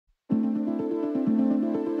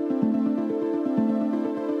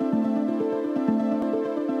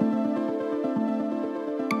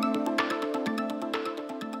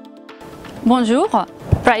Bonjour,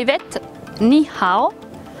 private, ni hao,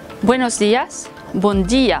 buenos días, bon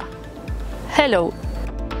dia, hello.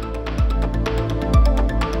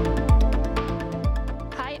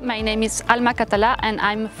 Hi, my name is Alma Catala and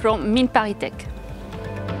I'm from MINES ParisTech.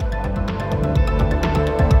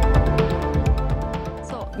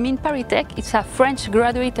 MINES ParisTech is a French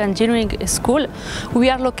graduate engineering school. We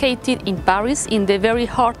are located in Paris, in the very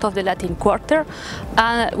heart of the Latin Quarter.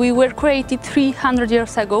 We were created 300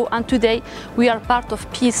 years ago, and today we are part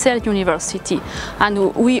of PSL University.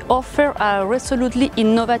 And we offer a resolutely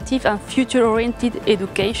innovative and future-oriented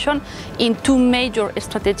education in two major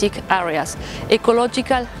strategic areas: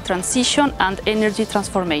 ecological transition and energy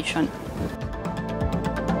transformation.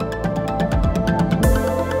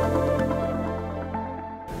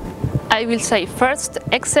 I will say first,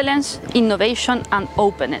 excellence, innovation and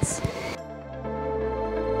openness.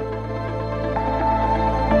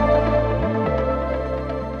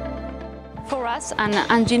 For us, an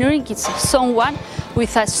engineering is someone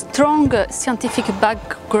with a strong scientific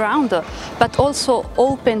background, but also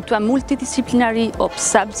open to a multidisciplinary of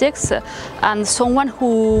subjects, and someone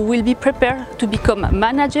who will be prepared to become a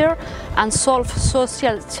manager and solve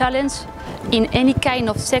social challenges in any kind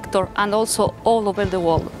of sector and also all over the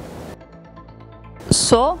world.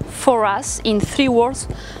 So, for us, in 3 words,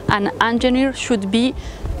 an engineer should be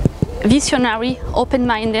visionary,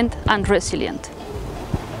 open-minded and resilient.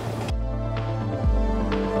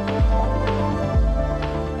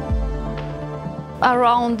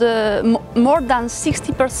 Around more than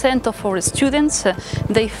 60% of our students,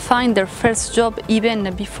 they find their first job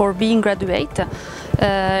even before being graduate.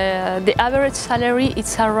 The average salary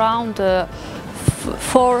is around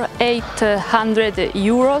 400-800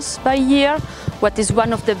 euros by year, what is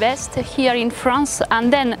one of the best here in France.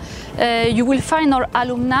 And then you will find our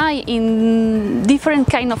alumni in different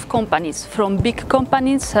kind of companies, from big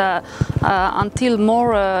companies until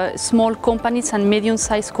more small companies and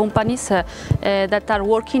medium-sized companies that are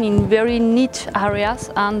working in very niche areas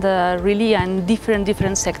and really in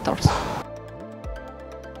different sectors.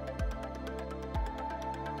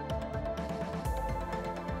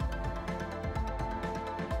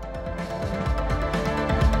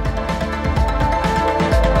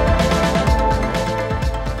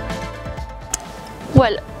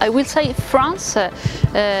 Well, I will say France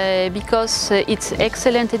because it's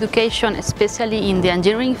excellent education, especially in the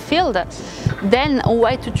engineering field. Then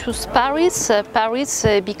why to choose Paris? Paris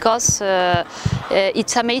because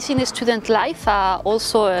it's amazing student life,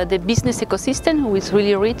 also the business ecosystem, who is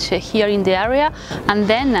really rich here in the area. And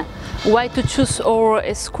then why to choose our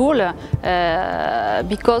school?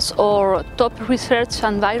 Because our top research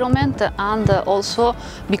environment, and also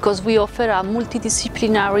because we offer a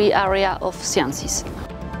multidisciplinary area of sciences.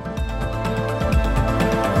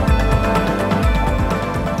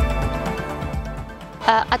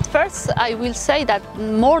 At first, I will say that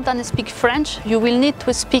more than speak French, you will need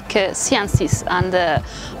to speak sciences and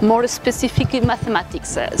more specifically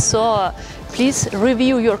mathematics. So please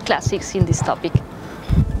review your classics in this topic.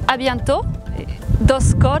 A bientôt,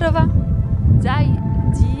 dos Córdoba, dai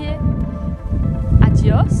die,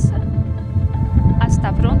 adios,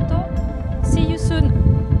 hasta pronto, see you soon.